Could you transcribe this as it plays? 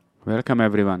Welcome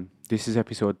everyone. This is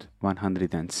episode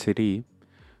 103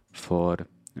 for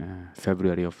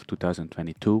February of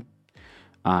 2022.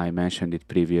 I mentioned it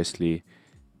previously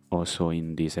also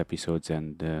in these episodes,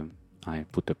 and I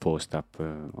put a post up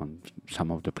on some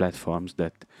of the platforms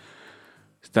that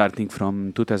starting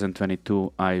from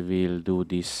 2022 I will do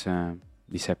these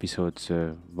episodes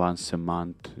once a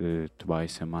month,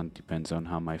 twice a month, depends on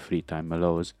how my free time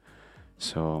allows.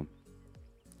 So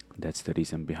that's the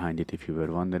reason behind it, if you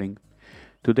were wondering.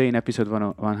 Today in episode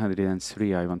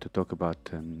 103, I want to talk about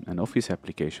an Office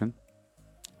application,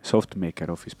 SoftMaker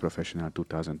Office Professional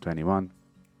 2021.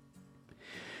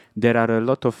 There are a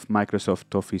lot of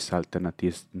Microsoft Office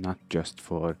alternatives, not just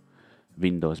for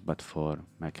Windows, but for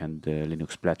Mac and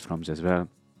Linux platforms as well.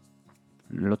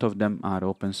 A lot of them are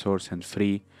open source and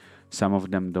free. Some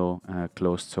of them, though,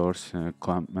 closed source,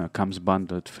 comes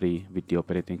bundled free with the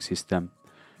operating system,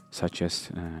 such as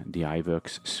the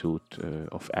iWorks suite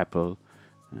of Apple,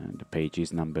 the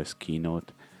Pages, Numbers,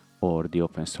 Keynote, or the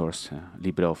open source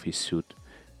LibreOffice suite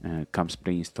comes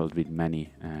pre-installed with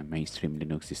many mainstream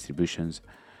Linux distributions.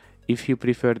 If you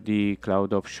prefer the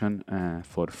cloud option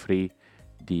for free,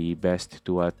 the best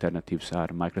two alternatives are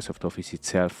Microsoft Office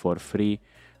itself for free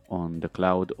on the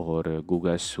cloud, or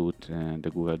Google Suite,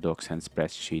 the Google Docs and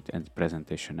Spreadsheet and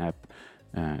Presentation app,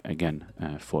 again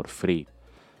for free.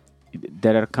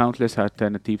 There are countless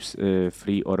alternatives,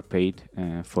 free or paid,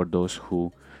 for those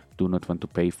who do not want to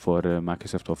pay for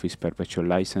Microsoft Office perpetual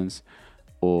license,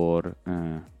 or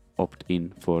opt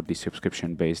in for the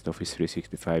subscription-based Office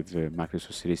 365,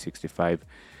 Microsoft 365.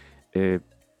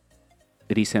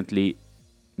 Recently,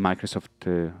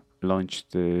 Microsoft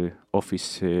launched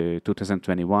Office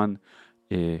 2021.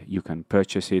 You can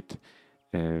purchase it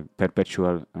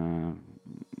perpetual,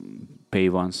 pay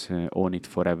once, own it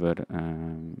forever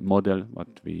model, what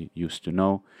we used to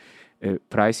know.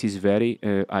 Prices vary.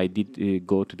 I did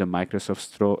go to the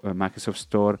Microsoft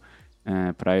store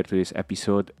prior to this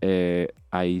episode.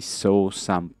 I saw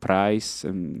some price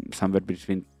somewhere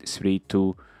between $300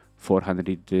 to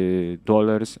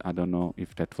 $400. I don't know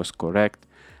if that was correct.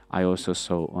 I also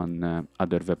saw on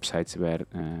other websites where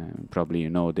probably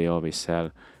they always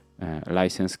sell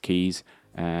license keys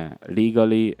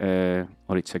legally,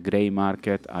 or it's a gray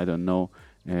market, I don't know.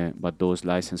 But those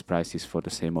license prices for the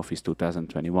same Office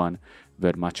 2021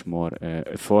 were much more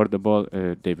affordable.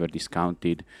 They were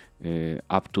discounted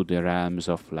up to the realms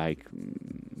of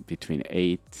between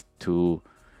 8 to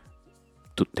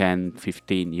 10,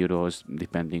 15 euros,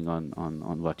 depending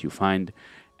on what you find.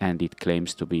 And it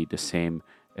claims to be the same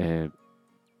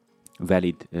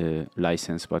valid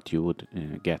license what you would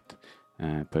get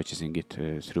purchasing it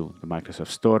through the Microsoft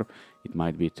Store. It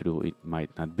might be true, it might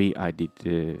not be. I did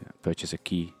purchase a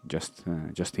key just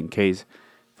in case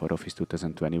for Office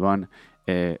 2021.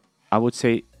 I would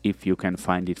say if you can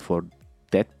find it for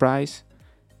that price,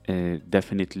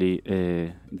 definitely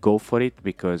go for it,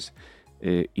 because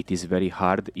it is very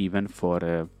hard even for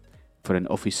an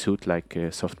Office suite like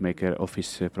SoftMaker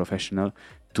Office Professional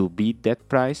to beat that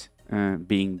price,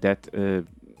 being that, to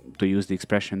use the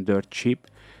expression, dirt cheap.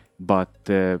 But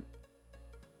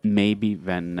maybe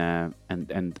when,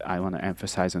 and I want to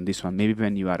emphasize on this one, maybe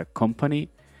when you are a company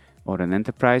or an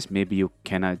enterprise, maybe you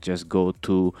cannot just go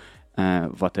to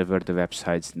whatever the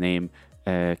website's name,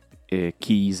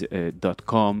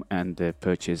 keys.com, and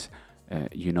purchase,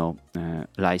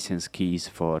 license keys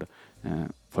for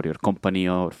your company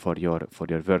or for your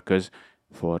workers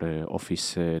for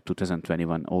Office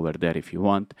 2021 over there if you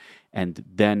want. And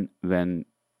then when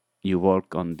you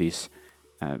work on this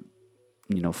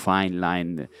fine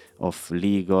line of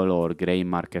legal or gray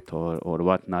market or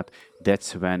whatnot,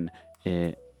 that's when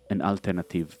an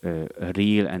alternative, a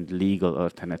real and legal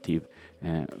alternative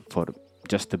for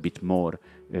just a bit more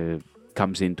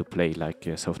comes into play, like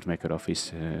SoftMaker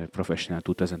Office Professional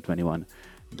 2021,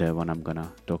 the one I'm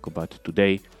gonna talk about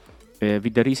today.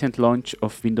 With the recent launch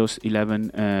of Windows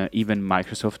 11, even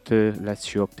Microsoft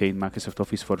lets you obtain Microsoft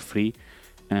Office for free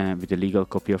with a legal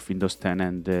copy of Windows 10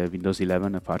 and Windows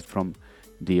 11, apart from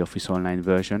the Office Online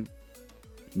version,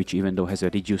 which, even though has a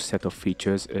reduced set of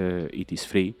features, it is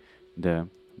free, the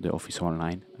Office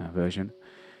Online version.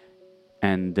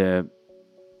 And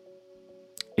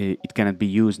it cannot be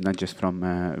used not just from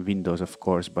Windows, of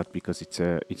course, but because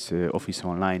it's Office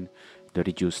Online, the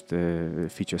reduced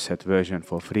feature set version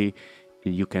for free,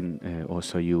 you can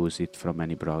also use it from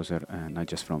any browser, not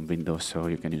just from Windows, so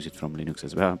you can use it from Linux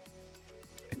as well.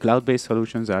 Cloud-based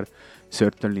solutions are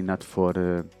certainly not for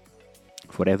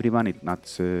everyone.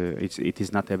 It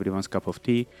is not everyone's cup of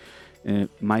tea.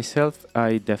 Myself,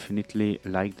 I definitely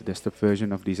like the desktop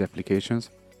version of these applications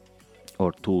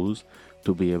or tools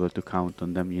to be able to count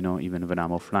on them, even when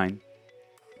I'm offline,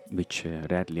 which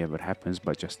rarely ever happens,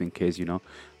 but just in case,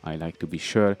 I like to be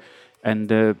sure. And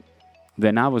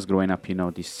when I was growing up,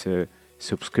 this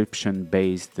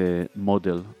subscription-based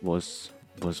model was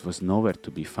nowhere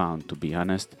to be found, to be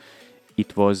honest.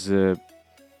 It was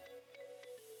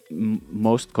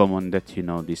most common that,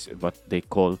 this, what they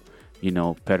call,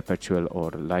 perpetual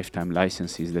or lifetime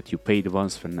licenses, that you paid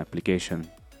once for an application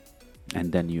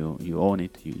and then you own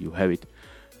it, you have it.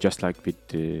 Just like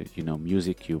with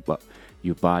music, you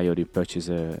buy or you purchase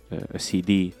a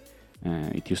CD.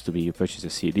 It used to be you purchase a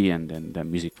CD and then the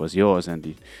music was yours, and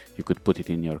you could put it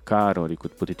in your car or you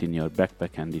could put it in your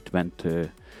backpack, and it went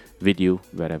with you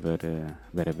wherever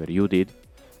you did.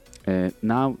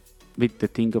 Now, with the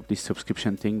thing of this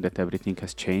subscription thing, that everything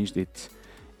has changed, it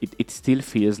still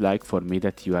feels like for me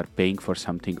that you are paying for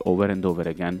something over and over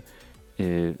again,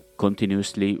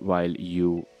 continuously, while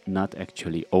you not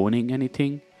actually owning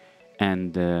anything.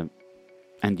 And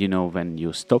when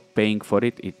you stop paying for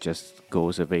it, it just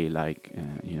goes away like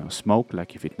smoke,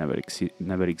 like if it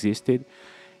never existed.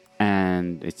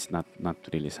 And it's not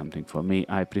really something for me.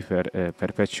 I prefer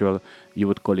perpetual. You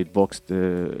would call it boxed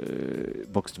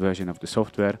version of the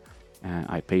software.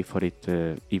 I pay for it,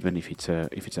 even if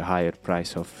it's a higher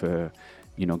price of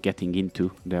getting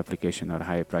into the application, or a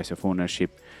higher price of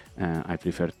ownership. I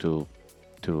prefer to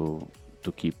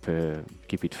keep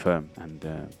it firm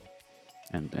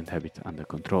and have it under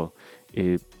control.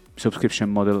 Subscription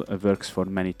model works for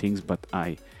many things, but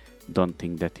I don't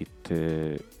think that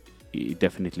it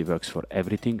definitely works for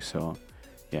everything. So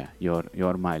yeah,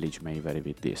 your mileage may vary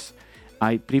with this.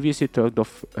 I previously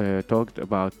talked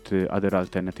about other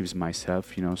alternatives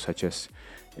myself, such as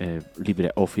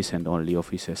LibreOffice and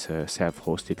OnlyOffice as a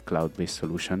self-hosted cloud-based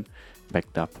solution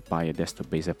backed up by a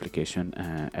desktop-based application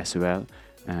as well,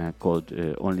 called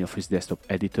OnlyOffice Desktop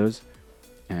Editors,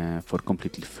 for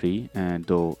completely free,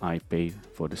 though I pay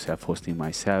for the self-hosting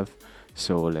myself.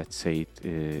 So let's say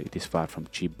it is far from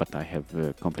cheap, but I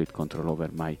have complete control over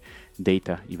my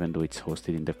data, even though it's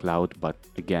hosted in the cloud. But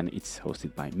again, it's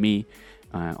hosted by me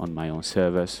on my own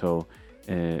server. So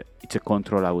it's a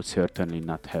control I would certainly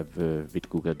not have with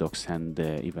Google Docs, and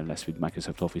even less with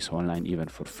Microsoft Office Online, even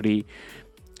for free.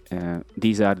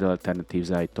 These are the alternatives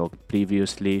I talked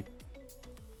previously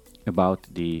about.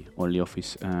 The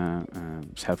OnlyOffice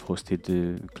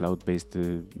self-hosted cloud-based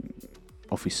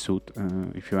office suite,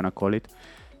 if you want to call it.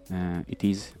 It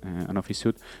is an office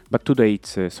suite, but today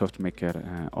it's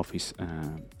SoftMaker Office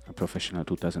Professional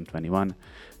 2021.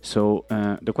 So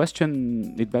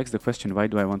it begs the question, why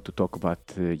do I want to talk about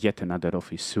yet another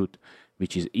office suite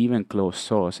which is even closed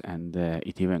source, and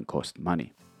it even costs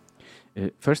money?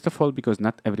 First of all, because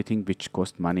not everything which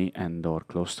costs money and or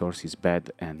closed source is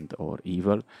bad and or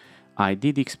evil. I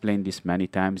did explain this many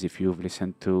times. If you've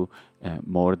listened to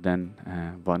more than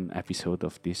one episode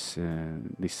of this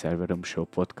Server Room Show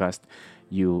podcast,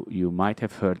 you might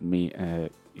have heard me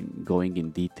going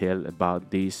in detail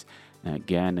about this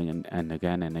again and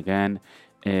again and again.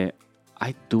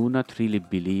 I do not really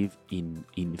believe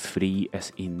in free,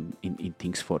 as in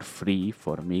things for free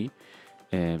for me,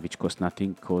 which cost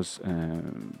nothing, because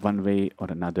one way or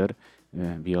another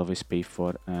we always pay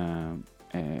for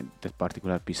that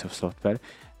particular piece of software,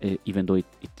 even though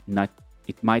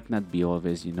it might not be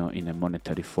always in a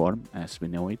monetary form as we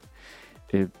know it.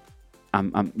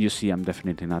 I'm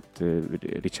definitely not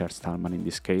Richard Stallman in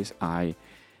this case. I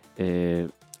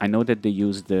know that they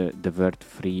use the word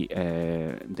free.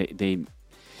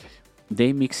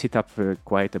 They mix it up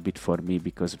quite a bit for me,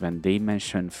 because when they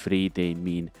mention free, they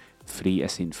mean free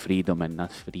as in freedom, and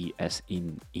not free as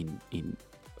in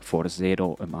for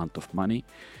zero amount of money.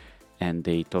 And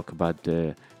they talk about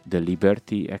the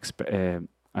liberty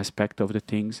aspect of the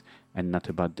things, and not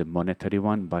about the monetary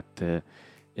one. But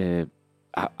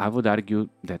I would argue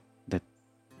that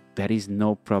there is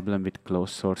no problem with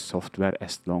closed source software,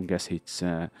 as long as it's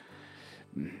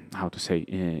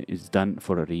it's done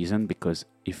for a reason. Because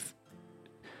if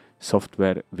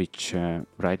software which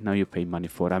right now you pay money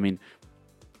for, I mean,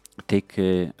 take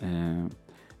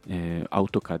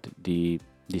AutoCAD, the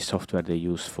software they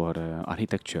use for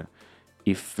architecture.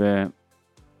 If the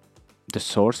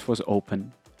source was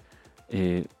open,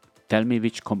 tell me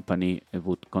which company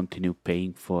would continue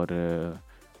paying for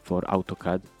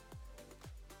AutoCAD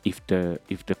if the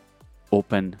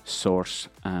open source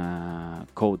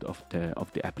code of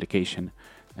the application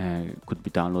could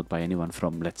be downloaded by anyone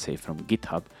from, let's say, from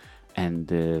GitHub, and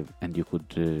you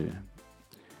could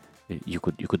you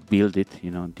could build it,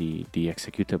 the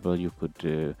executable. You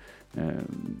could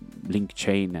link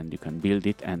chain, and you can build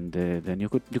it, and then you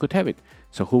could have it.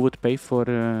 So who would pay for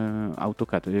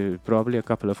AutoCAD? Probably a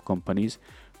couple of companies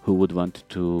who would want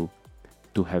to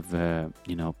have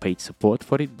paid support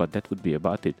for it, but that would be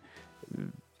about it.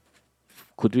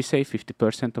 Could we say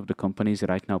 50% of the companies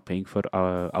right now paying for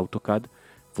AutoCAD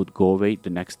would go away the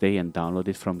next day and download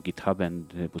it from GitHub,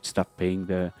 and would stop paying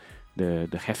the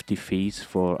hefty fees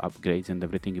for upgrades and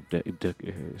everything if the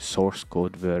source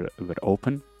code were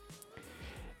open?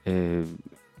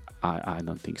 I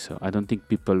don't think so. I don't think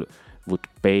people would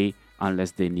pay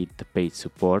unless they need the paid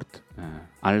support.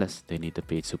 Unless they need the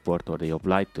paid support, or they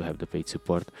obliged to have the paid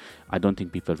support, I don't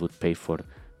think people would pay for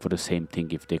the same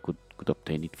thing if they could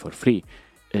obtain it for free.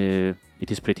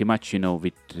 It is pretty much,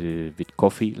 with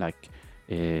coffee. Like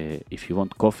if you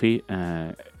want coffee,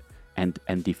 and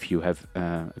if you have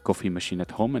a coffee machine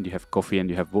at home, and you have coffee and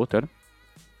you have water,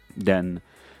 then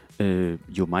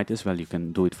you might as well, you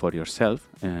can do it for yourself.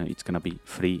 It's gonna be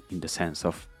free in the sense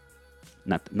of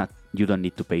not you don't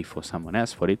need to pay for someone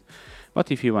else for it.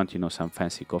 But if you want, some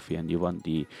fancy coffee, and you want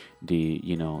you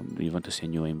want to see a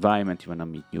new environment, you want to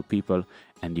meet new people,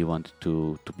 and you want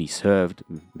to be served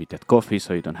with that coffee,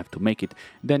 so you don't have to make it,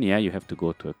 then yeah, you have to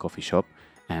go to a coffee shop,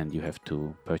 and you have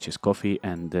to purchase coffee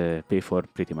and pay for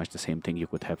pretty much the same thing you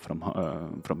could have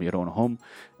from your own home,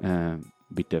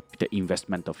 with the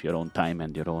investment of your own time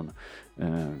and your own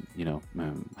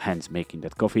hands making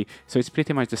that coffee. So it's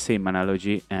pretty much the same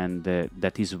analogy, and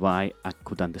that is why I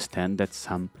could understand that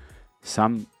some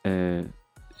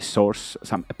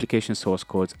application source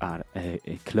codes are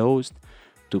closed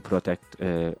to protect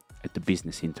the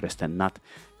business interest, and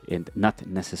not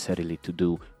necessarily to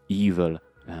do evil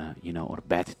or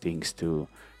bad things to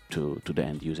the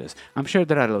end users. I'm sure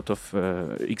there are a lot of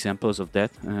examples of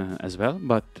that as well,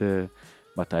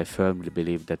 but I firmly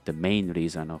believe that the main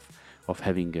reason of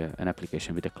having an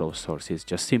application with a closed source is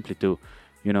just simply to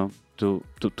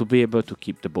be able to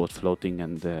keep the boat floating,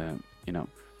 and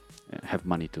have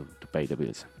money to pay the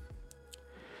bills.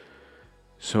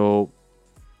 So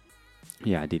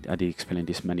yeah, I did explain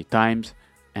this many times,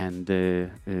 and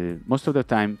most of the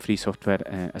time free software,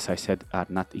 as I said, are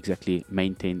not exactly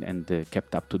maintained and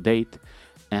kept up to date,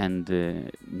 and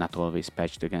not always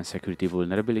patched against security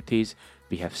vulnerabilities.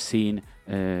 We have seen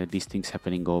these things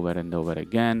happening over and over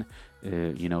again.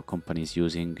 Companies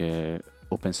using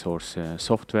open source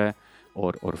software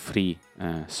or free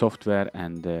software,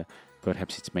 and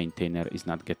perhaps its maintainer is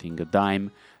not getting a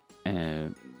dime.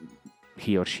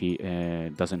 He or she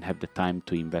doesn't have the time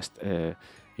to invest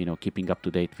keeping up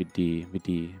to date with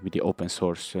the open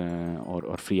source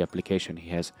or free application he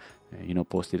has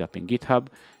posted up in GitHub.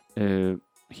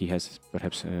 He has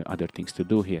perhaps other things to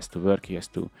do. He has to work. He has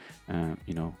to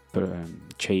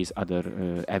chase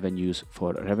other avenues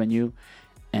for revenue,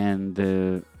 and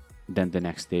then the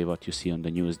next day what you see on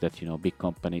the news, that big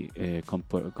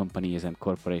companies and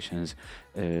corporations,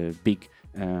 big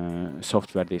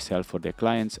software they sell for their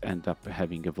clients end up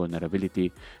having a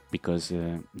vulnerability because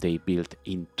they built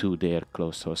into their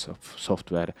closed source of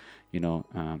software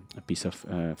a piece of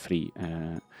free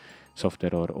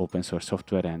software or open source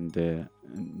software, and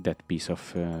that piece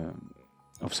of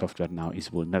software now is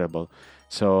vulnerable.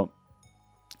 So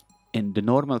in the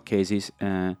normal cases,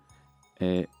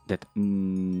 that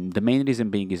the main reason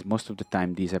being is most of the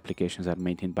time these applications are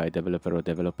maintained by a developer or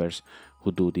developers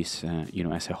who do this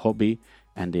as a hobby,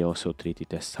 and they also treat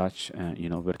it as such,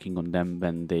 working on them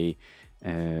when they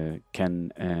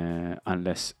can,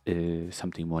 unless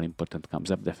something more important comes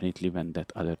up. Definitely when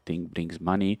that other thing brings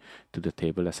money to the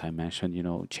table, as I mentioned,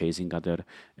 chasing other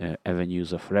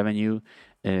avenues of revenue,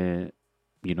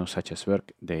 such as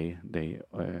work, they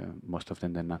most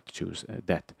often than not choose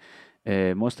that.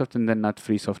 Most often than not,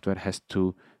 free software has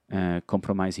to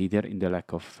compromise either in the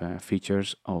lack of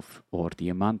features or the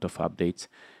amount of updates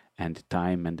and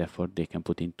time and effort they can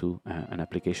put into an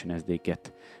application, as they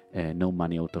get no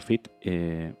money out of it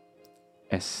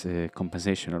as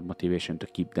compensation or motivation to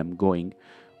keep them going,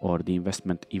 or the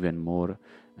investment even more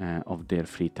of their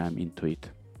free time into it.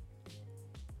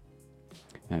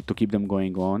 To keep them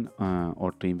going on,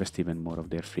 or to invest even more of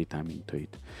their free time into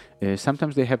it.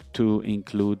 Sometimes they have to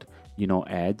include,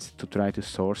 ads to try to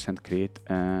source and create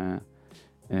a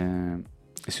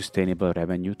sustainable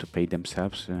revenue to pay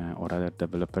themselves or other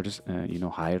developers,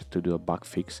 hired to do a bug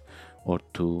fix or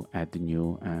to add a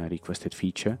new requested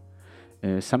feature.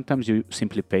 Sometimes you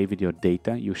simply pay with your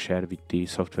data you share with the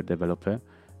software developer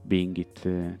being it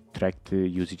tracked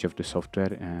usage of the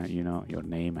software, your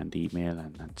name and email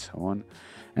and so on.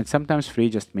 And sometimes free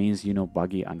just means,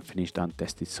 buggy, unfinished,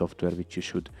 untested software, which you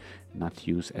should not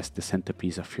use as the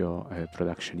centerpiece of your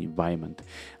production environment.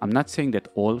 I'm not saying that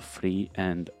all free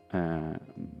and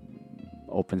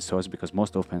open source, because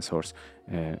most open source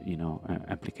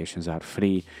applications are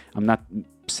free. I'm not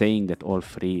saying that all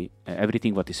free,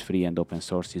 everything what is free and open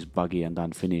source is buggy and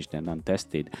unfinished and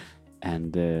untested,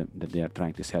 and that they are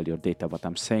trying to sell your data. But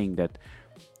I'm saying that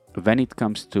when it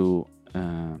comes to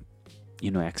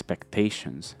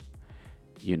expectations,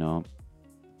 you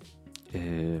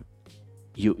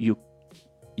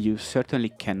certainly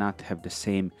cannot have the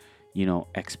same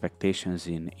expectations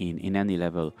in any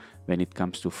level when it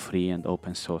comes to free and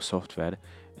open source software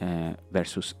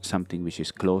versus something which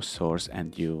is closed source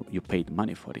and you paid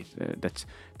money for it.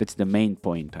 That's the main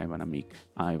point I want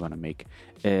to make.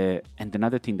 And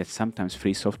another thing, that sometimes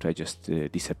free software just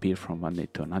disappear from one day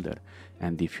to another,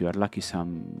 and if you are lucky,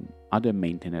 some other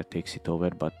maintainer takes it over,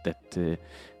 but that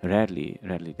rarely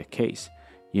the case.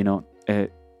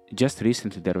 Just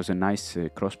recently there was a nice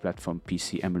cross-platform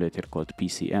PC emulator called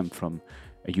PCM from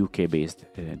a UK-based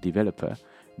developer.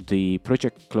 The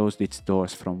project closed its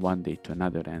doors from one day to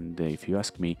another, and if you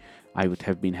ask me, I would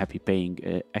have been happy paying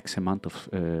X amount of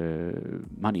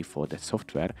money for that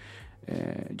software,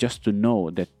 just to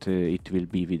know that it will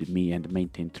be with me and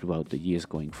maintained throughout the years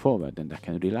going forward, and I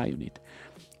can rely on it.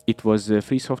 It was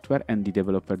free software, and the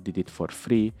developer did it for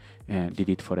free, did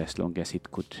it for as long as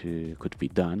it could be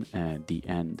done at the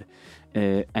end.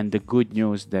 And the good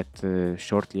news that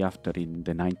shortly after, in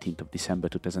the 19th of December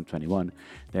 2021,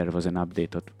 there was an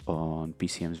update on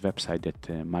PCM's website that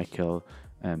Michael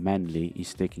Manley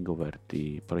is taking over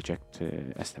the project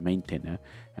as the maintainer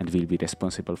and will be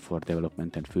responsible for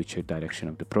development and future direction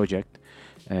of the project.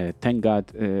 Thank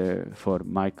God for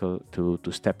Michael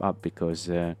to step up, because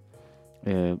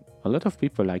a lot of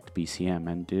people liked PCM,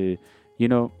 and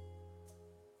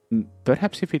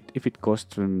perhaps if it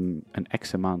costs an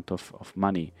X amount of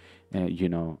money,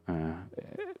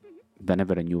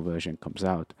 whenever a new version comes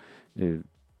out,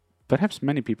 perhaps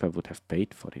many people would have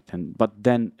paid for it. But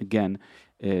then again,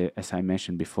 as I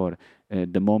mentioned before,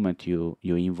 the moment you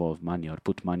involve money or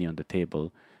put money on the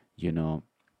table,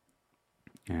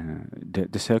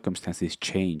 the circumstances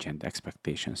change and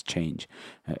expectations change.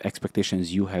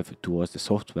 Expectations you have towards the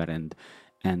software and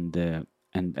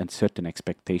certain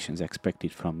expectations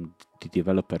expected from the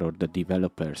developer or the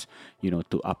developers,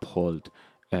 to uphold,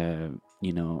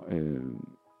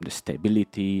 the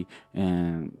stability,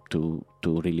 to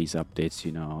release updates,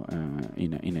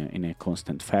 in a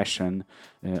constant fashion,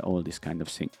 all this kind of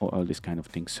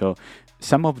things. So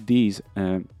some of these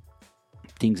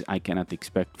things I cannot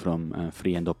expect from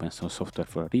free and open source software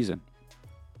for a reason,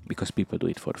 because people do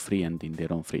it for free and in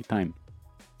their own free time.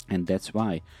 And that's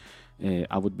why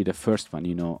I would be the first one,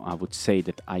 I would say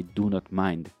that I do not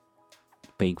mind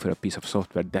paying for a piece of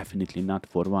software, definitely not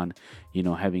for one,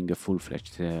 having a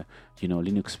full-fledged,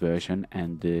 Linux version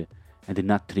and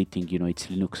not treating, its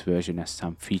Linux version as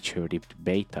some feature-ripped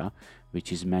beta,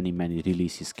 which is many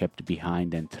releases kept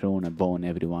behind and thrown a bone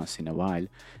every once in a while,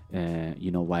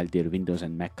 while their Windows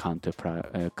and Mac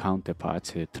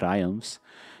counterparts triumphs.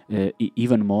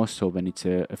 Even more so when it's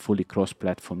a fully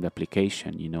cross-platform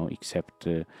application, except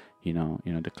the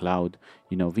cloud,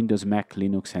 Windows, Mac,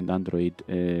 Linux, and Android,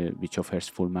 which offers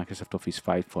full Microsoft Office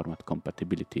 5 format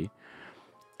compatibility.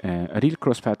 A real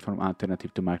cross-platform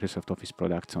alternative to Microsoft Office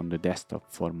products on the desktop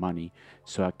for money,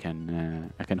 so I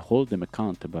can hold them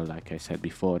accountable, like I said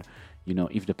before.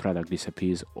 If the product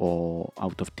disappears or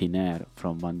out of thin air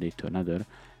from one day to another.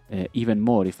 Even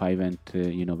more if I went,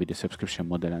 with the subscription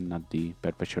model and not the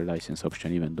perpetual license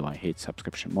option, even though I hate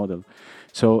subscription model.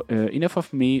 So enough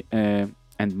of me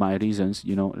and my reasons.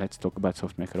 Let's talk about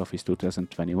SoftMaker Office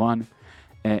 2021.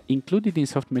 Included in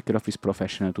SoftMaker Office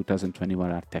Professional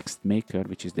 2021 are TextMaker,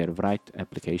 which is their write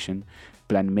application,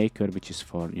 PlanMaker, which is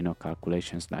for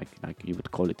calculations like you would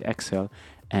call it Excel,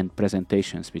 and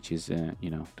Presentations, which is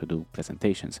to do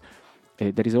presentations.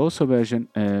 There is also version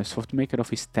SoftMaker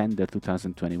Office Standard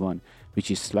 2021, which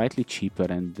is slightly cheaper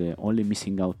and only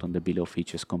missing out on the below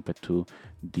features compared to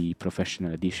the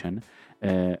Professional Edition.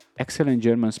 Excellent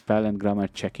German spell and grammar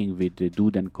checking with the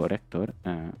Duden corrector.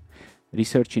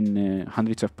 Research in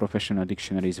hundreds of professional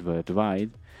dictionaries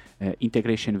worldwide.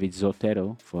 Integration with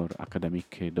Zotero for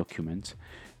academic documents.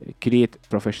 Create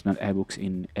professional ebooks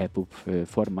in EPUB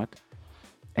format.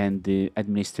 And the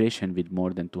administration with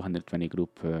more than 220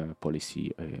 group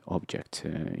policy objects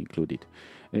included.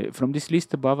 From this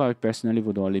list above, I personally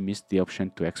would only miss the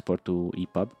option to export to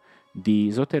EPUB, The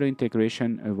Zotero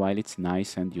integration, while it's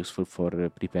nice and useful for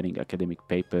preparing academic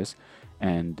papers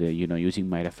and using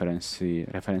my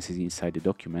references inside the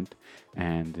document,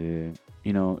 and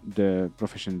the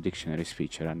professional dictionaries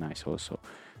feature are nice also.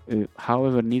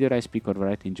 However, neither I speak or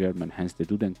write in German, hence the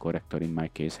Duden corrector in my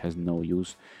case has no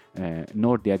use,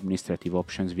 nor the administrative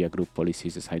options via group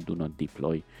policies, as I do not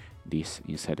deploy this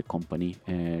inside the company.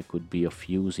 Could be of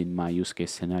use in my use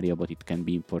case scenario, but it can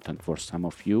be important for some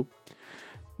of you.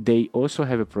 They also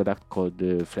have a product called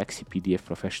Flexi PDF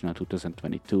Professional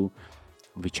 2022,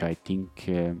 which I think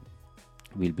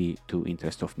will be to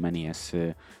interest of many, as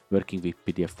working with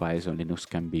PDF files on Linux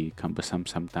can be cumbersome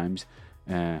sometimes.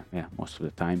 Most of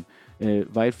the time.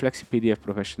 While Flexi PDF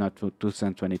Professional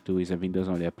 2022 is a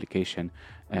Windows-only application,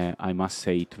 I must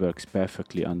say it works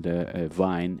perfectly under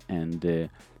Wine and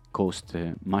cost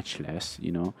much less.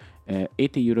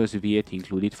 80 euros VAT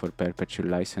included for perpetual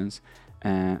license.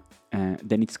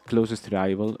 Then its closest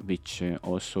rival, which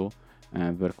also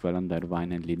work well under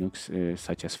Wine and Linux,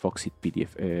 such as Foxit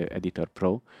PDF Editor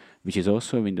Pro, which is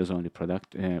also a Windows-only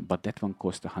product, but that one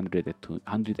costs 102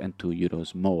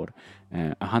 euros more,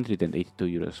 182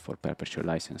 euros for perpetual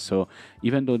license. So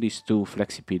even though these two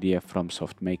Flexi PDF from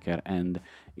SoftMaker and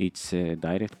its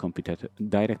direct competitor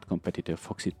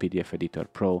Foxit PDF Editor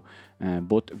Pro,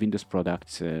 both Windows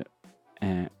products,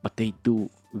 but they do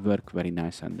work very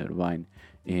nice under Wine,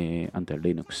 under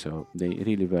Linux, so they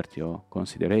really worth your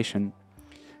consideration.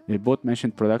 Both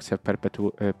mentioned products have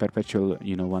perpetual,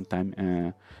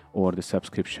 one-time or the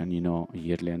subscription,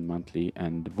 yearly and monthly,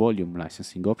 and volume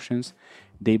licensing options.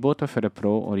 They both offer a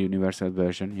Pro or Universal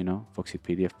version, Foxit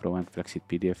PDF Pro and Flexi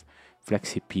PDF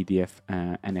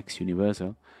NX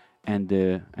Universal, and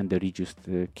the reduced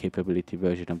capability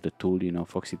version of the tool,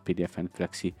 Foxit PDF and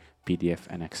Flexi PDF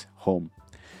NX Home.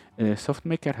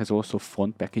 SoftMaker has also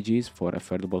font packages for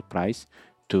affordable price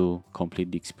to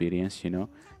complete the experience.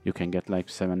 You can get like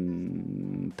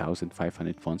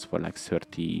 7,500 fonts for like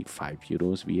 35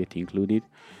 euros VAT included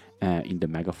in the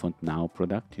Megafont Now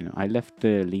product. I left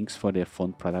the links for their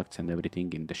font products and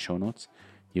everything in the show notes.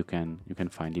 You can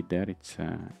find it there.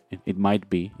 It might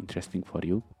be interesting for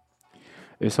you.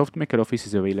 SoftMaker Office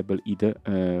is available either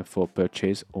for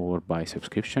purchase or by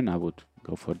subscription. I would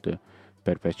go for the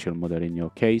perpetual model in your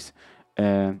case.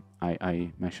 I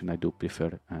mentioned I do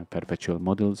prefer perpetual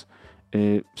models.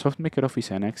 SoftMaker Office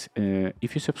NX,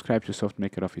 if you subscribe to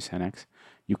SoftMaker Office NX,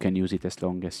 you can use it as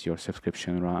long as your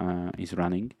subscription is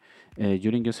running.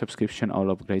 During your subscription, all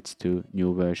upgrades to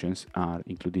new versions are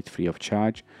included free of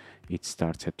charge. It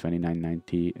starts at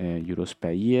 29.90 euros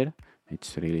per year.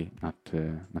 It's really not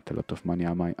a lot of money,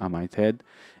 I might add.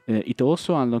 It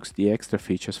also unlocks the extra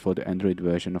features for the Android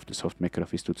version of the SoftMaker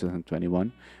Office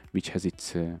 2021, which has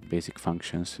its basic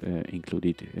functions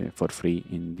included for free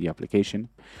in the application.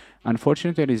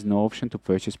 Unfortunately, there is no option to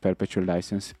purchase perpetual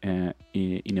license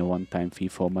in a one-time fee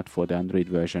format for the Android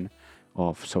version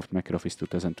of SoftMaker Office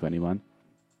 2021.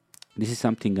 This is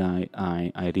something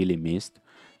I really missed.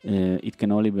 It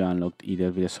can only be unlocked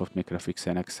either with a SoftMaker Office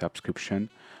NX subscription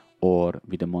or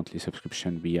with a monthly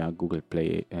subscription via Google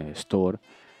Play Store.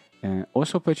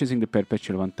 Also, purchasing the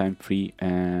perpetual one-time fee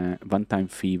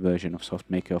version of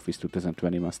SoftMaker Office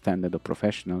 2021 Standard or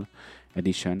Professional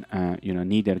Edition,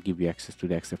 neither give you access to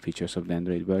the extra features of the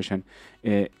Android version.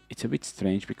 It's a bit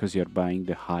strange because you're buying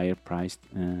the higher priced,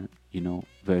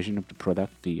 version of the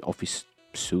product, the Office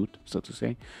suite, so to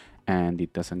say, and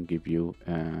it doesn't give you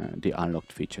the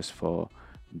unlocked features for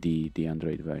the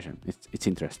Android version. It's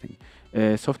interesting.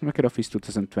 SoftMaker Office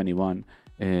 2021.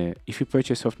 If you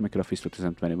purchase SoftMaker Office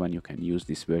 2021, you can use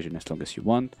this version as long as you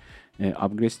want.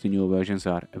 Upgrades to new versions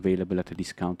are available at a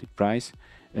discounted price.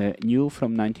 New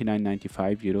from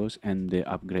 99.95 euros and the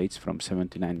upgrades from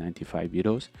 79.95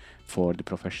 euros for the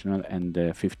professional, and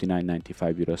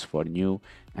 59.95 euros for new,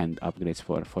 and upgrades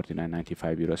for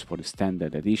 49.95 euros for the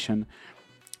standard edition.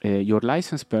 Your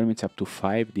license permits up to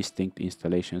 5 distinct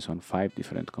installations on 5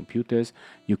 different computers.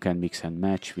 You can mix and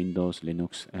match Windows,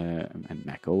 Linux, and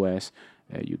Mac OS.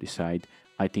 You decide.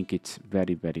 I think it's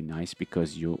very, very nice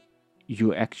because you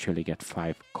actually get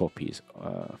 5 copies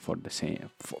for the same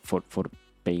for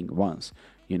paying once.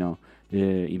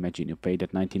 Imagine you paid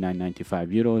at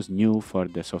 99.95 euros new for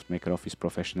the SoftMaker Office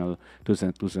Professional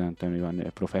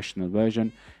 2021 professional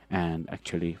version, and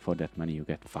actually for that money you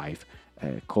get 5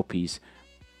 copies.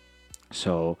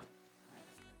 So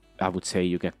I would say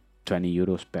you get 20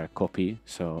 euros per copy.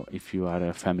 So if you are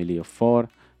a family of 4,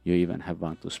 you even have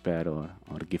one to spare or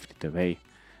gift it away.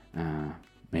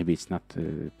 Maybe it's not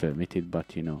permitted,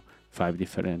 but 5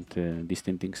 different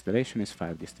distinct installation is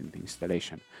 5 distinct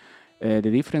installation. The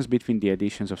difference between the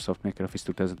editions of SoftMaker Office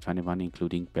 2021,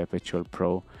 including Perpetual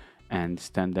Pro and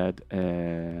Standard,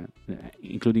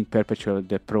 including Perpetual,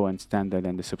 the Pro and Standard,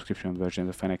 and the subscription versions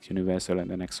of NX Universal and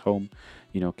NX Home,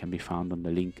 can be found on the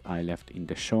link I left in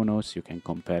the show notes. You can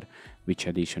compare which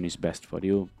edition is best for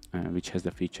you, which has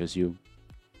the features you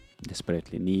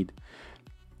desperately need.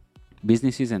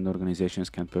 Businesses and organizations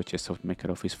can purchase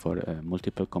SoftMaker Office for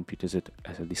multiple computers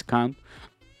as a discount.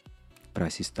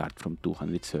 Prices start from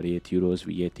 €238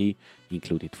 VAT,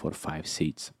 included for 5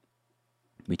 seats,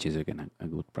 which is again a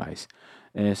good price.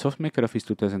 SoftMaker Office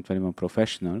 2021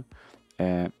 Professional,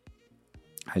 I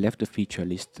left the feature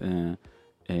list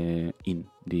in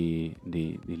the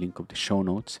link of the show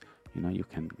notes. You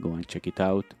can go and check it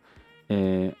out.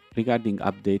 Regarding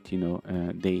update,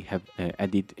 they have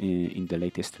added in the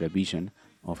latest revision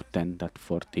of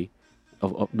 10.40,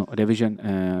 revision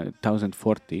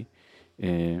 1040.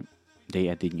 They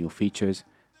added new features.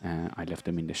 I left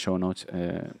them in the show notes.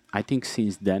 I think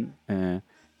since then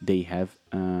they have,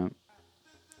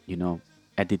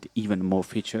 added even more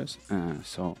features.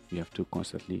 So you have to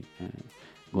constantly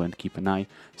go and keep an eye.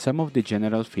 Some of the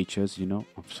general features,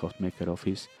 of SoftMaker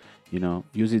Office,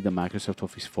 uses the Microsoft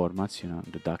Office formats,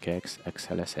 the DocX,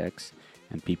 XLSX,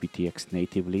 and PPTX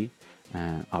natively,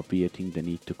 obviating the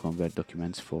need to convert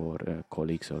documents for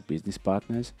colleagues or business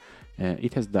partners.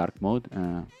 It has dark mode.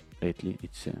 Lately,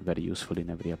 it's very useful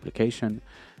in every application.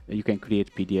 You can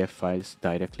create PDF files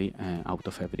directly out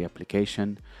of every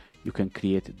application. You can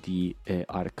create the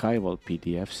archival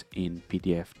PDFs in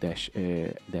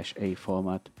PDF-A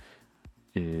format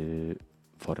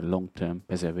for long-term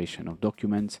preservation of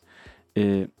documents.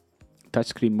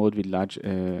 Touchscreen mode with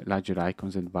larger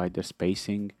icons and wider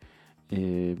spacing.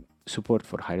 Support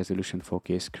for high-resolution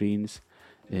 4K screens.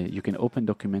 You can open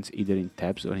documents either in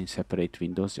tabs or in separate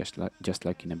windows, just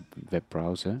like in a web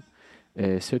browser.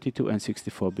 32 and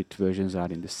 64-bit versions are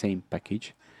in the same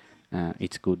package.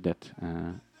 It's good that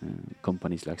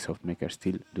companies like SoftMaker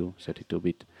still do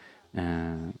 32-bit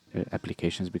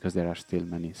applications, because there are still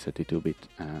many 32-bit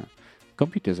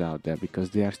computers out there,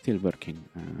 because they are still working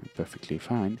perfectly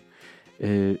fine.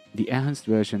 The enhanced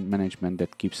version management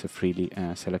that keeps a freely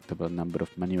selectable number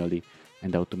of manually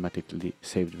and automatically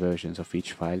saved versions of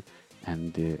each file,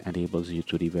 and enables you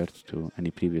to revert to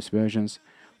any previous versions.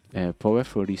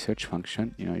 Powerful research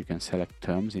function, you can select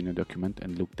terms in a document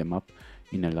and look them up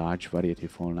in a large variety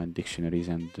of online dictionaries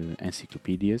and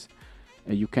encyclopedias.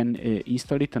 You can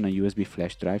install it on a USB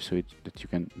flash drive, so that you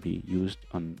can use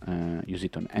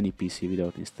it on any PC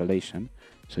without installation.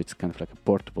 So it's kind of like a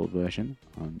portable version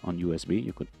on USB.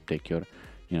 You could take your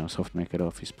SoftMaker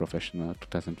Office Professional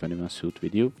 2021 suite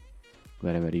with you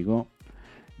wherever you go.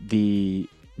 The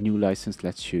new license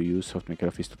lets you use SoftMaker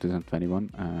Office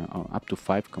 2021 on up to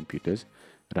 5 computers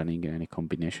running in any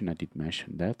combination. I did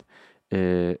mention that.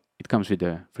 It comes with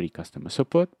a free customer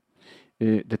support.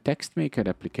 The TextMaker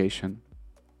application,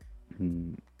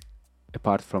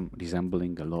 apart from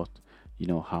resembling a lot,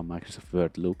 how Microsoft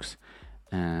Word looks,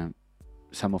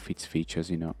 some of its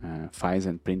features, files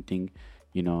and printing,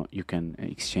 you can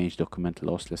exchange document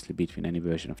losslessly between any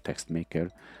version of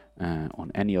TextMaker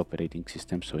on any operating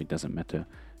system, so it doesn't matter.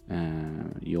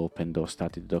 You opened or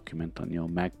started the document on your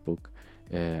MacBook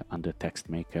under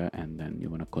TextMaker, and then you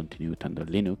want to continue it under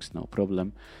Linux, no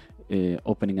problem.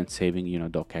 Opening and saving,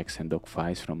 docx and doc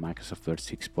files from Microsoft Word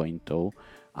 6.0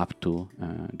 up to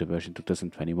the version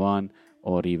 2021,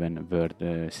 or even Word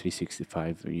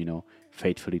 365,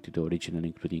 faithfully to the original,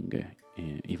 including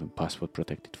even password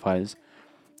protected files.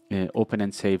 Open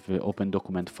and save open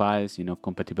document files,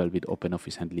 compatible with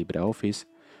OpenOffice and LibreOffice.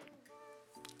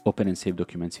 Open and save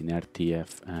documents in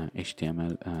RTF,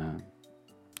 HTML.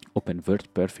 Open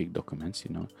WordPerfect documents.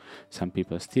 Some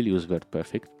people still use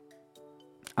WordPerfect.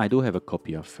 I do have a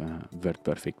copy of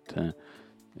WordPerfect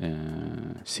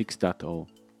 6.0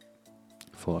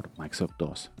 for Microsoft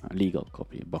DOS, a legal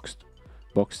copy, box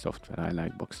software. I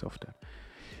like box software.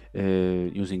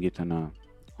 Using it on a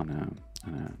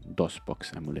DOS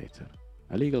box emulator.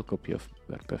 A legal copy of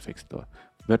WordPerfect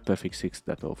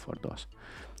 6.0 for DOS.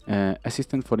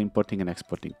 Assistant for importing and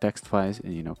exporting text files,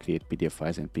 create PDF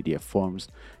files and PDF forms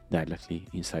directly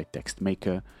inside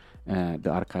TextMaker. The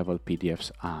archival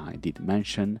PDFs I did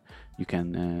mention. You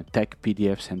can tag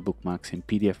PDFs and bookmarks in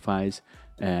PDF files,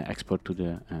 export to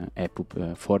the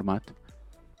EPUB format,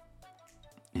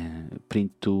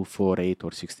 print 2, 4, 8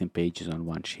 or 16 pages on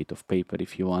one sheet of paper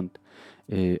if you want,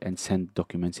 and send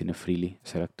documents in a freely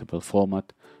selectable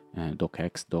format.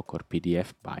 docx, doc, or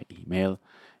PDF by email.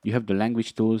 You have the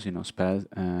language tools,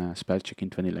 spell check in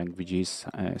 20 languages,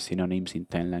 synonyms in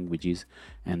 10 languages,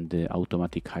 and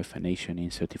automatic hyphenation in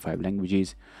 35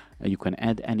 languages. You can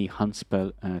add any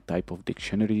handspell type of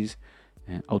dictionaries.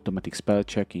 Automatic spell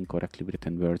check, incorrectly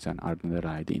written words are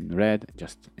underlined in red,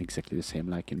 just exactly the same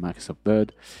like in Microsoft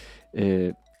Word.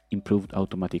 Improved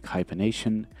automatic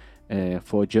hyphenation.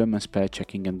 For German spell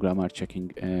checking and grammar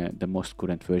checking, the most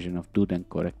current version of Duden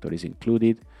corrector is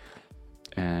included.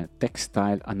 Text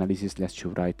style analysis lets you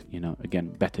write,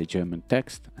 again, better German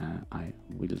text. I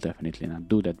will definitely not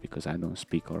do that because I don't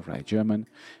speak or write German,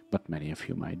 but many of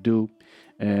you might do.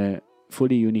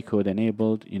 Fully Unicode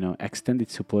enabled, extended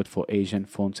support for Asian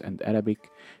fonts and Arabic.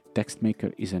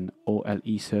 TextMaker is an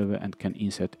OLE server and can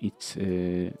insert its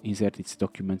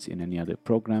documents in any other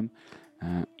program.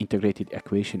 Integrated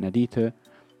equation editor,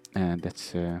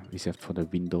 that's reserved for the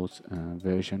Windows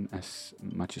version, as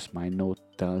much as my note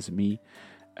tells me.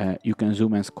 You can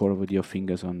zoom and scroll with your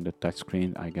fingers on the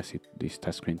touchscreen. I guess these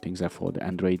touchscreen things are for the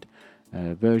Android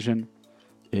version.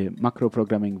 Macro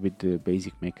programming with the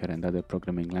Basic Maker and other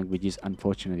programming languages.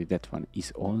 Unfortunately, that one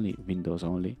is only Windows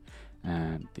only,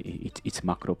 and it's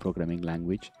macro programming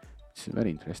language. It's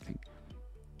very interesting.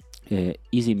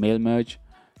 Easy mail merge.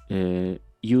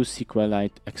 Use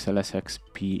SQLite, XLSX,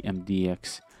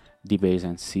 PMDX, DBase,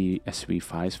 and CSV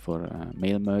files for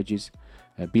mail merges.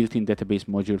 Built-in database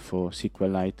module for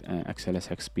SQLite,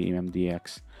 XLSX,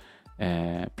 PMDX,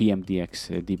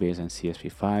 DBase, and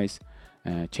CSV files.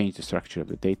 Change the structure of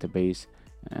the database.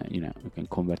 You can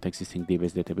convert existing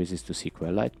DBase databases to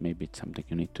SQLite. Maybe it's something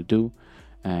you need to do.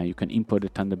 You can import the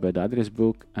Thunderbird address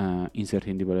book, insert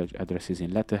individual addresses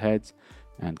in letterheads,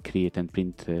 and create and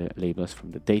print labels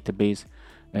from the database.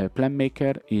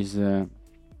 PlanMaker is,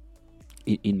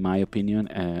 in my opinion,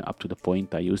 up to the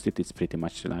point I used it, it's pretty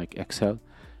much like Excel.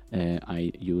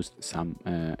 I used some,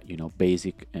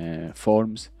 basic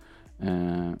forms,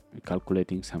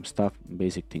 calculating some stuff,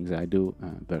 basic things I do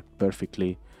worked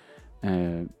perfectly.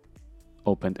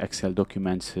 Opened Excel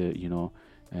documents,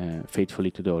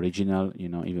 faithfully to the original,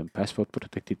 even password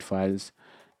protected files.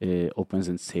 Opens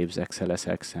and saves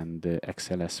XLSX and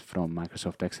XLS from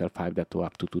Microsoft Excel 5.2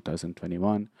 up to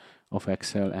 2021 of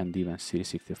Excel and even Series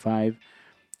 65.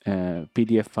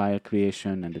 PDF file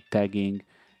creation and the tagging.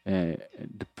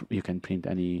 You can print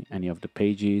any of the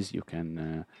pages. You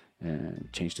can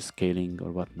change the scaling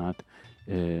or whatnot,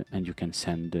 and you can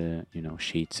send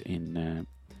sheets in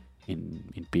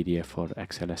PDF or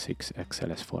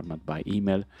XLS format by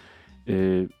email.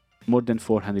 More than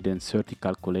 430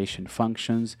 calculation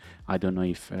functions. I don't know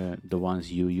if the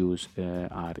ones you use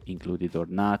are included or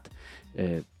not.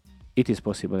 It is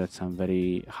possible that some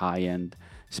very high-end,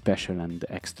 special and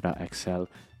extra Excel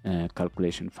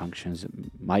calculation functions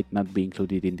might not be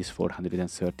included in this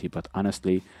 430, but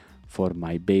honestly, for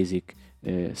my basic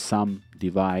sum,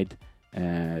 divide,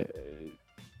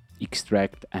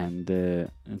 extract, and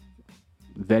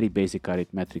very basic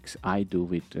arithmetics I do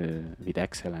with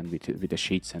Excel and with the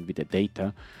sheets and with the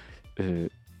data,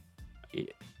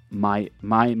 my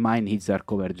needs are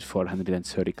covered with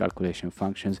 430 calculation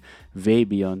functions, way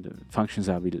beyond functions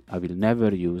I will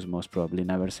never use, most probably.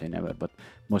 Never say never, but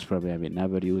most probably I will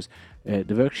never use. The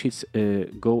worksheets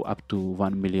go up to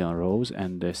 1 million rows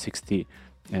and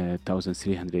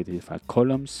 60,385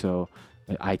 columns, so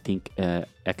I think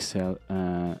Excel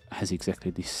has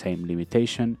exactly the same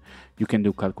limitation. You can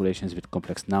do calculations with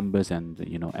complex numbers and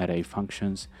array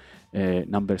functions.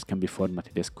 Numbers can be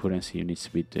formatted as currency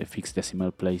units with fixed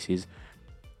decimal places,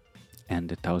 and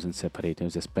the thousand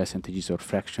separators as percentages or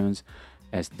fractions,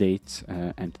 as dates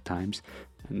and times,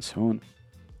 and so on.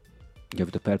 You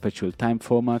have the perpetual time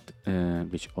format,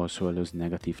 which also allows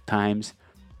negative times,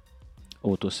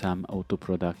 auto sum, auto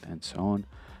product, and so on.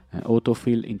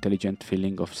 Autofill, intelligent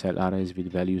filling of cell arrays with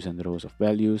values and rows of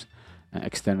values.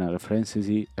 External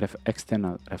references,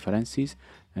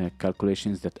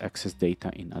 calculations that access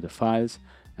data in other files.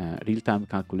 Real-time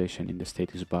calculation in the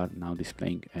status bar, now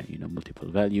displaying multiple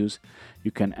values.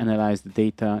 You can analyze the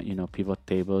data, pivot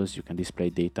tables. You can display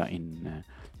data in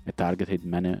a targeted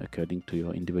manner according to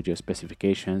your individual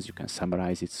specifications. You can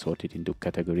summarize it, sort it into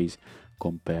categories,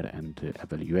 compare and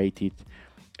evaluate it.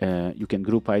 You can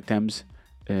group items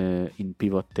in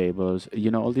pivot tables.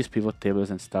 All these pivot tables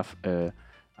and stuff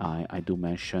I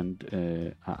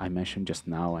mentioned just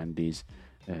now, and these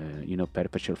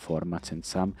perpetual formats and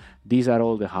some. These are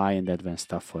all the high and advanced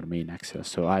stuff for me in Excel.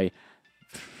 So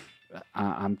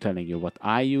I'm telling you what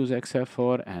I use Excel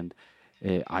for, and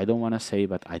I don't want to say,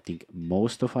 but I think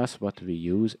most of us, what we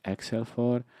use Excel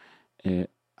for,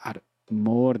 are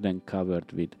more than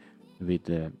covered with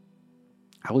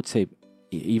I would say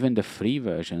even the free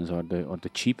versions or the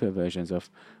cheaper versions of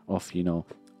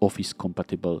Office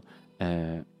compatible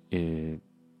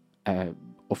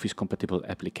Office compatible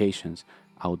applications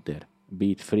out there,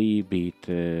 be it free, be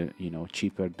it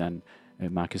cheaper than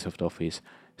Microsoft Office.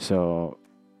 So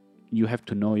you have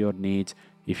to know your needs.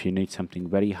 If you need something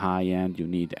very high end, you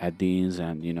need add-ins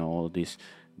and all this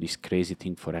crazy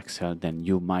thing for Excel, then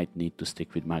you might need to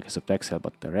stick with Microsoft Excel.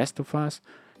 But the rest of us,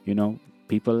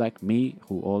 people like me,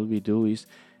 who all we do is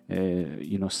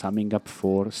summing up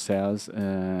 4 cells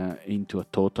into a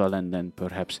total, and then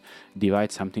perhaps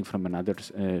divide something from another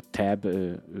tab,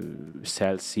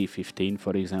 cell C15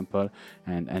 for example,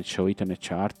 and show it on a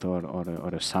chart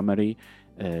or a summary.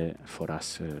 For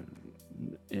us,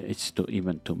 it's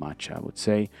even too much, I would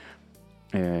say.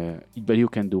 But you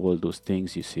can do all those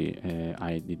things. You see,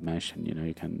 I did mention,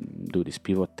 you can do these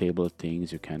pivot table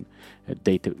things. You can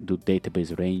do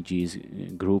database ranges,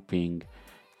 grouping.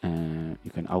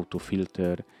 You can auto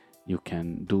filter. You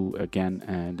can do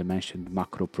again the mentioned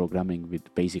macro programming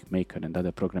with Basic Maker and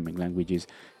other programming languages.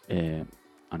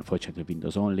 Unfortunately,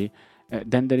 Windows only.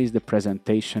 Then there is the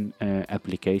presentation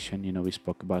application. We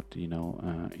spoke about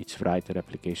its writer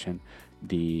application,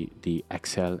 the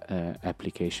Excel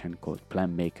application called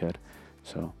Plan Maker.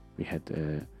 So we had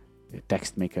a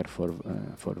text maker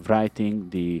for writing,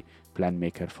 the Plan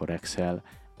Maker for Excel,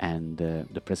 and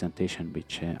the presentation,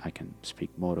 which I can speak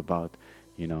more about,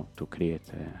 to create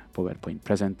PowerPoint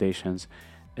presentations.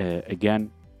 Again,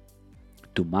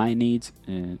 to my needs,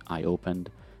 I opened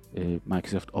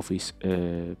Microsoft Office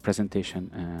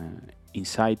presentation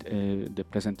inside the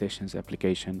presentations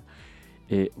application.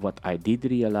 What I did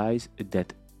realize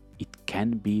that it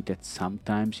can be that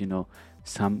sometimes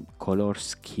some color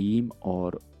scheme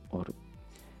or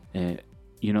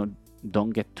don't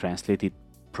get translated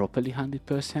properly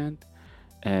 100%.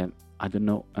 I don't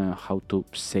know how to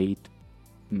say it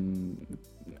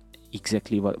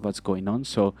exactly what's going on.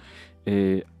 So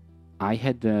I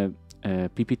had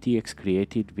PPTX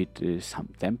created with some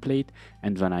template,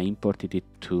 and when I imported it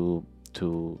to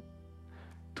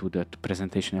the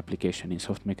presentation application in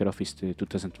SoftMaker Office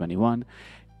 2021,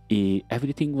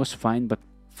 everything was fine. But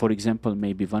for example,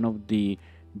 maybe one of the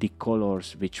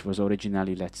colors, which was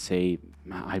originally, let's say,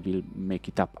 I will make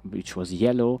it up, which was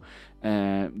yellow,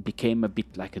 became a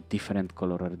bit like a different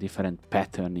color or a different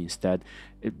pattern instead.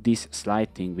 This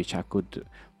slide thing, which I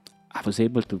was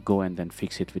able to go and then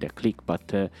fix it with a click,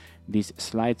 but this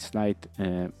slide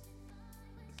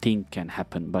thing can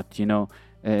happen. But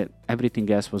everything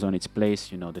else was on its place.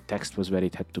 The text was where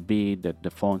it had to be,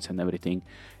 the fonts and everything.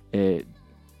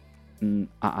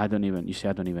 I don't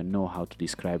even know how to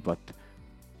describe what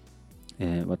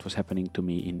was happening to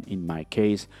me in my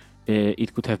case.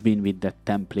 It could have been with that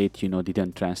template,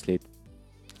 didn't translate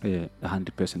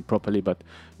 100% properly, but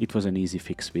it was an easy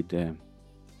fix with the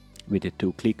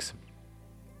 2 clicks.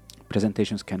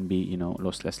 Presentations can be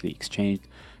losslessly exchanged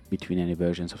between any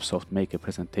versions of SoftMaker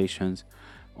presentations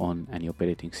on any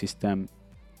operating system.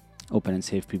 Open and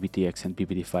save PPTX and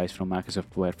PPT files from Microsoft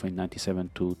PowerPoint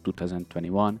 97 to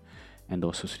 2021 and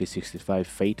also 365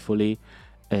 faithfully.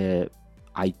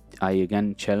 I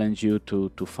again challenge you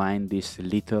to find these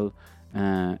little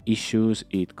issues.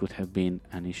 It could have been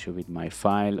an issue with my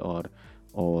file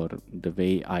or the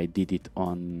way I did it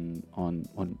on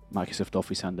Microsoft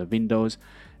Office under Windows.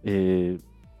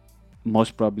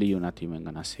 Most probably you're not even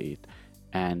gonna see it,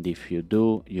 and if you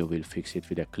do, you will fix it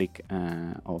with a click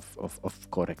of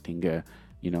correcting a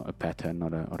pattern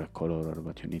or a color or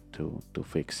what you need to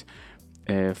fix.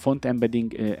 Font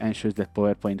embedding ensures that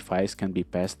PowerPoint files can be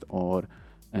passed on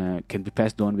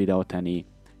without any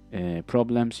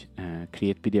problems.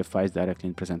 Create PDF files directly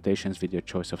in presentations with your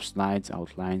choice of slides,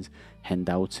 outlines,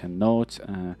 handouts, and notes.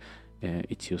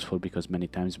 It's useful because many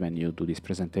times when you do these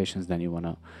presentations, then you want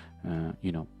to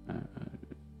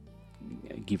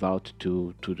give out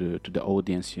to the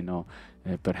audience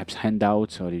perhaps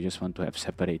handouts, or you just want to have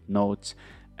separate notes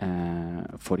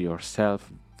for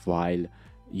yourself while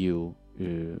you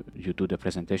do the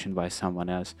presentation, while someone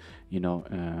else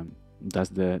does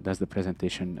the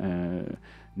presentation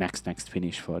next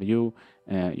finish for you.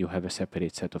 You have a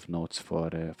separate set of notes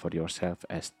for yourself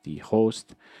as the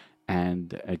host,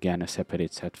 and again a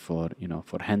separate set for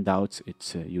handouts.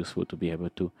 It's useful to be able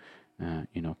to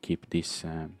keep these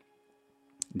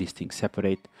things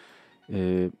separate.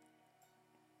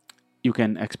 You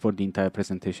can export the entire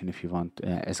presentation if you want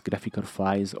as graphical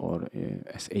files or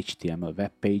as HTML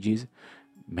web pages.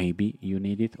 Maybe you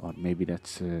need it, or maybe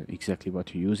that's exactly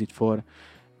what you use it for.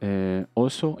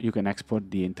 Also, you can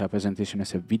export the entire presentation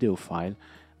as a video file.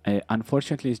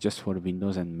 Unfortunately, it's just for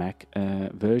Windows and Mac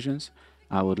versions.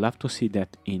 I would love to see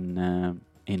that in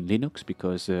Linux,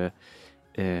 because I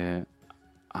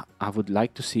would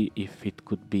like to see if it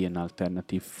could be an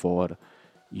alternative for,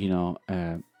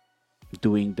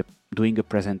 doing a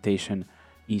presentation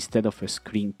instead of a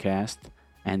screencast,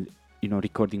 and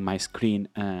recording my screen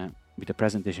with the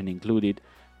presentation included.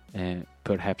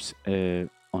 Perhaps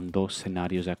on those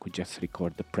scenarios I could just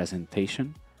record the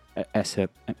presentation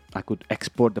I could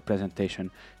export the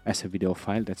presentation as a video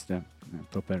file. That's the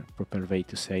proper way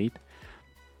to say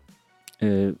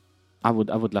it. I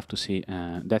would love to see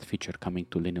that feature coming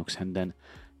to Linux,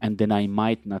 and then I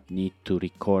might not need to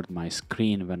record my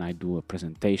screen when I do a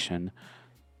presentation,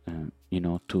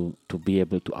 to be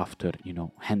able to after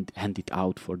hand it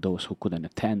out for those who couldn't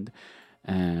attend,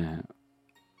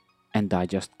 and I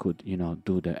just could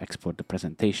do the export the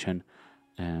presentation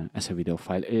as a video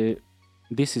file.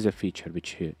 This is a feature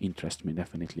which interests me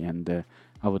definitely, and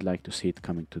I would like to see it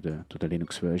coming to the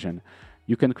Linux version.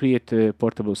 You can create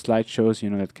portable slideshows,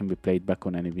 that can be played back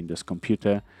on any Windows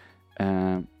computer,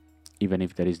 even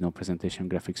if there is no presentation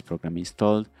graphics program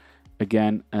installed.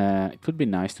 Again, it would be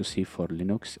nice to see for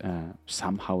Linux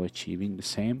somehow achieving the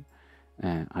same.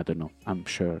 I don't know. I'm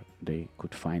sure they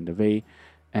could find a way.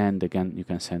 And again, you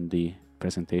can send the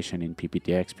presentation in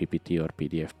PPTX, PPT, or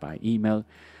PDF by email.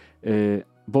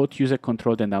 Both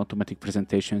user-controlled and automatic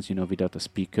presentations, without a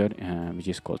speaker, which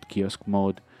is called kiosk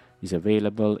mode, is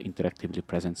available. Interactively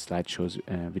present slideshows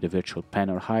with a virtual pen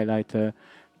or highlighter.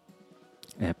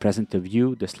 Present a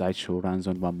view. The slideshow runs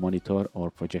on one monitor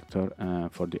or projector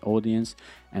for the audience,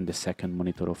 and the second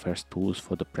monitor offers tools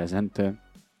for the presenter,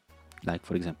 like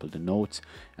for example the notes.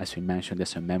 As we mentioned,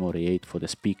 there's a memory aid for the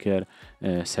speaker,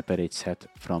 separate set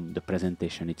from the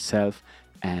presentation itself,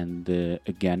 and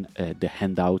again the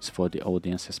handouts for the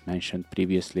audience, as mentioned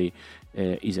previously,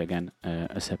 is again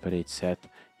a separate set,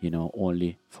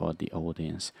 only for the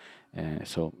audience.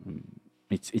 So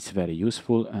it's very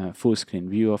useful. Full screen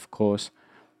view, of course,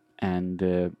 and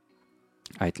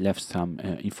I'd left some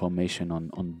information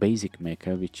on Basic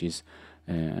Maker, which is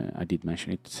I did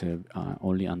mention it's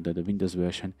only under the Windows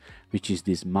version, which is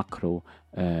this macro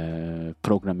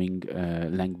programming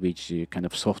language, kind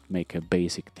of SoftMaker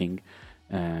basic thing,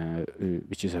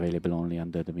 which is available only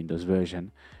under the Windows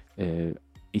version.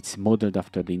 It's modeled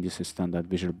after the industry standard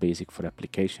Visual Basic for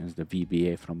Applications, the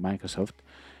VBA from Microsoft.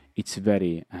 It's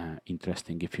very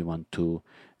interesting if you want to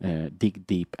dig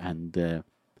deep and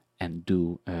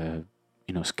do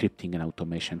scripting and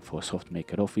automation for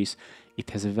SoftMaker Office. It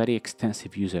has a very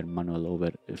extensive user manual,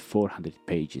 over 400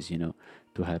 pages,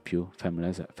 to help you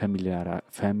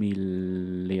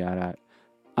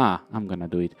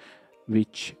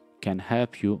which can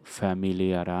help you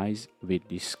familiarize with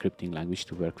this scripting language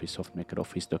to work with SoftMaker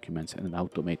Office documents and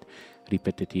automate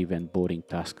repetitive and boring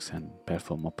tasks and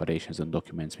perform operations on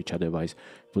documents which otherwise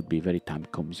would be very time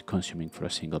consuming for a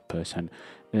single person.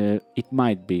 It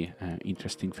might be an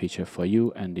interesting feature for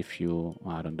you, and if you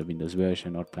are on the Windows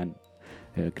version or plan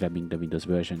grabbing the Windows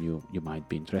version, you might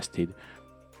be interested.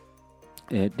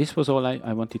 This was all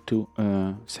I wanted to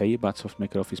say about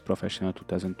SoftMaker Office Professional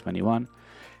 2021.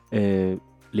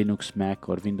 Linux, Mac,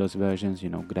 or Windows versions,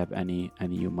 grab any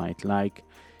you might like.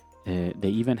 They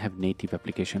even have native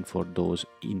application for those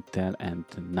Intel and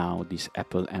now this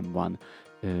Apple M1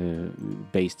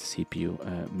 based CPU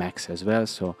Macs as well,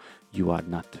 so you are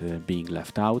not being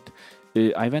left out.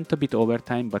 I went a bit over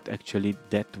time, but actually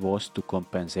that was to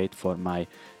compensate for my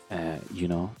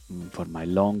for my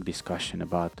long discussion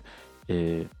about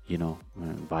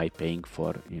why paying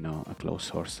for a closed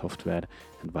source software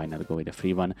and why not go with a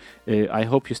free one. I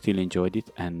hope you still enjoyed it,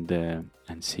 and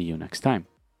see you next time.